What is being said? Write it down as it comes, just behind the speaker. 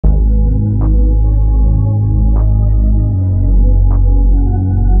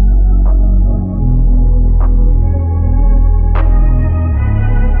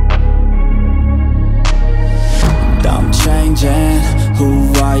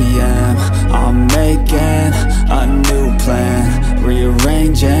am. I'm making a new plan,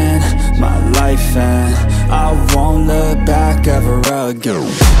 rearranging my life, and I won't look back ever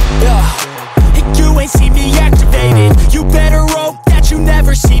again. You ain't see me activated. You better hope that you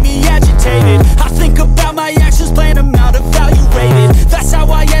never see me agitated. I think about my actions, plan them out, evaluated. That's how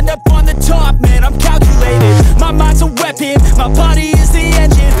I end up on the top, man, I'm calculated. My mind's a weapon, my body is the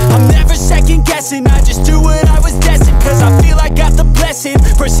engine. I'm never second guessing, I just do what I was destined. Cause I feel I got the blessing,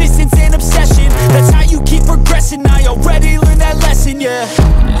 persistence and obsession. That's how you keep progressing, I already learned that lesson, yeah.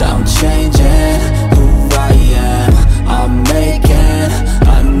 I'm changing who I am. I'm making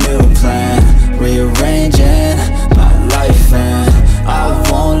a new plan, rearranging my life, and I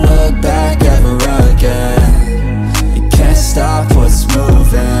won't look back ever again. You can't stop what's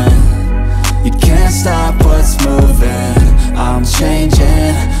moving, you can't stop what's moving. I'm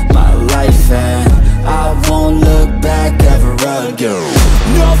changing my life, and I won't look back ever again.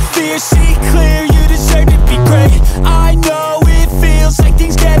 No fear, see clear, you deserve to be great. I know it feels like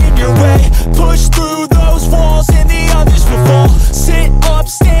things get in your way. Push through those walls and the others will fall. Sit up,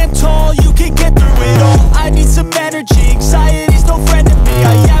 stand tall, you can get through it all. I need some energy, anxiety's no friend to me.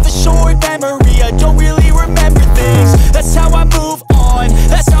 I have a short memory, I don't really remember things. That's how I move on,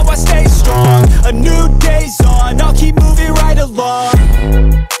 that's how I stay strong. A new day's on, I'll keep moving right along.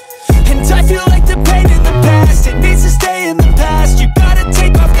 And I feel like the pain in the past, it needs to stay in the past. You gotta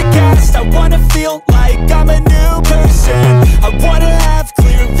take off the cast, I wanna feel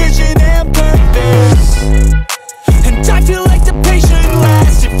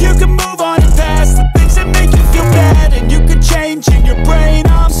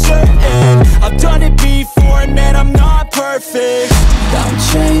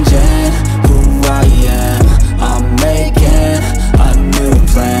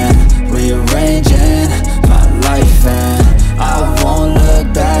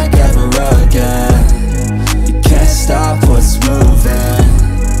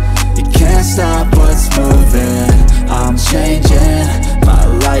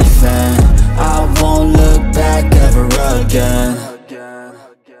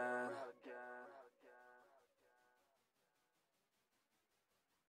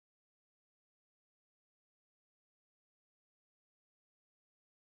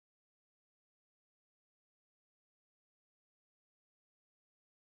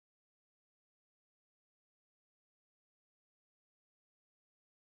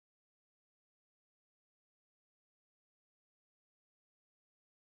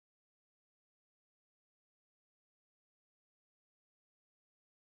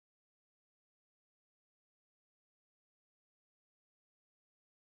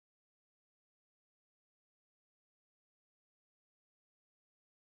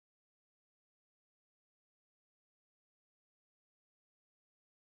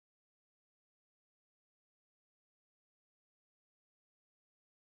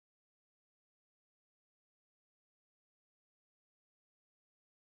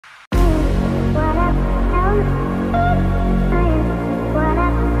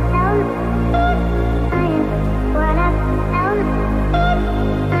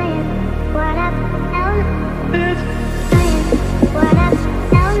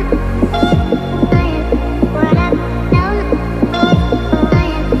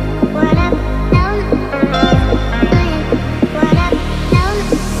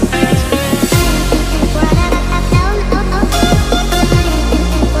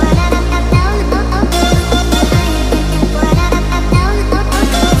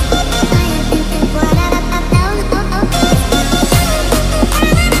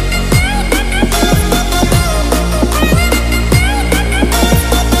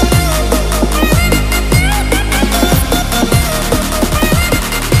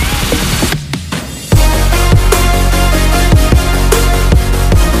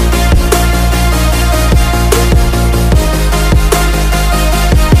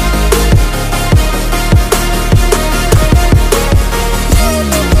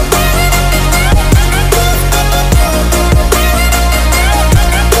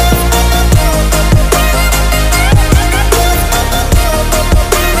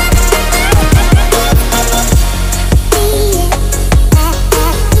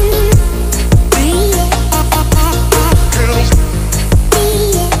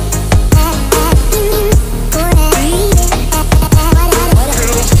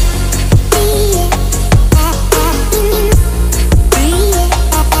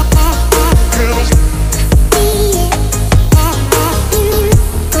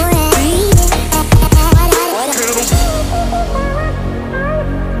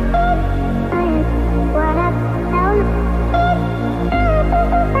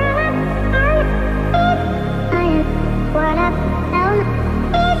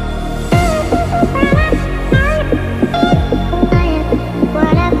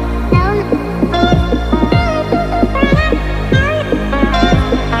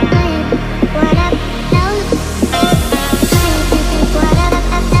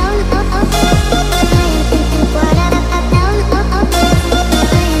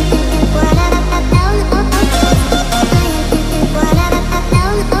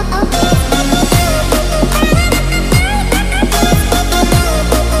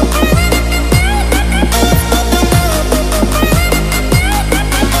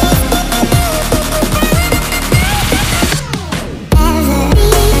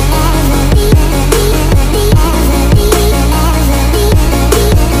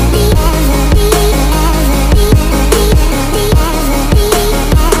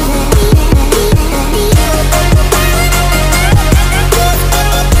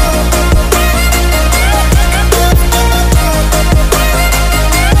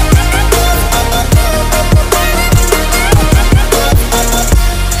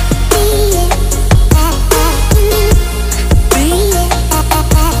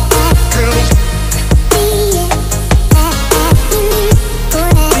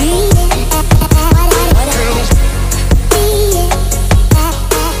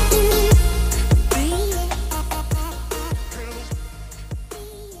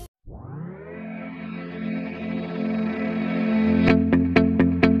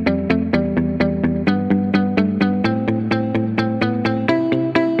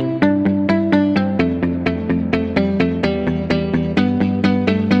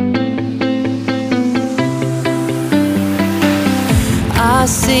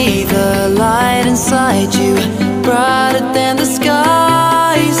see the light inside you, brighter than the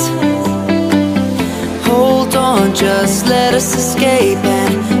skies. Hold on, just let us escape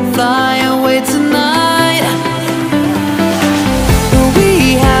and fly away tonight. We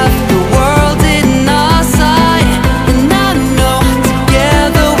have the world in our sight, and I know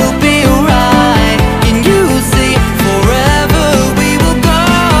together we'll be alright. Can you see forever we will go?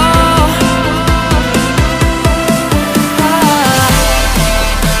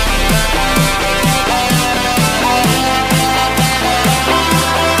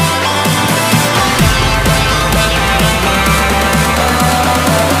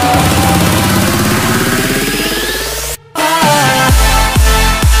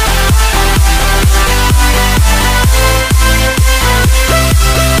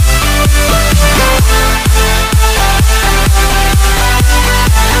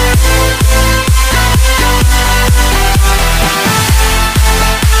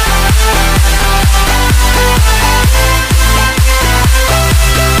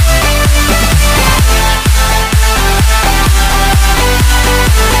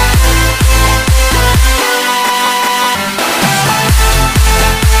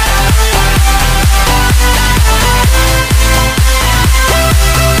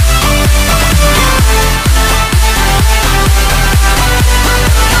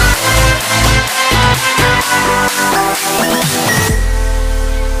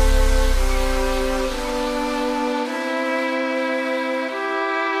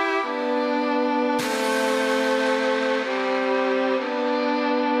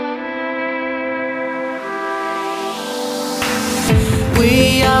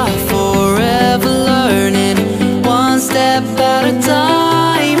 We are forever learning, one step at a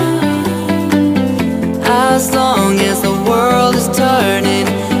time. As long as the world is turning,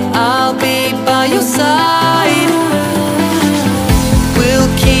 I'll be by your side.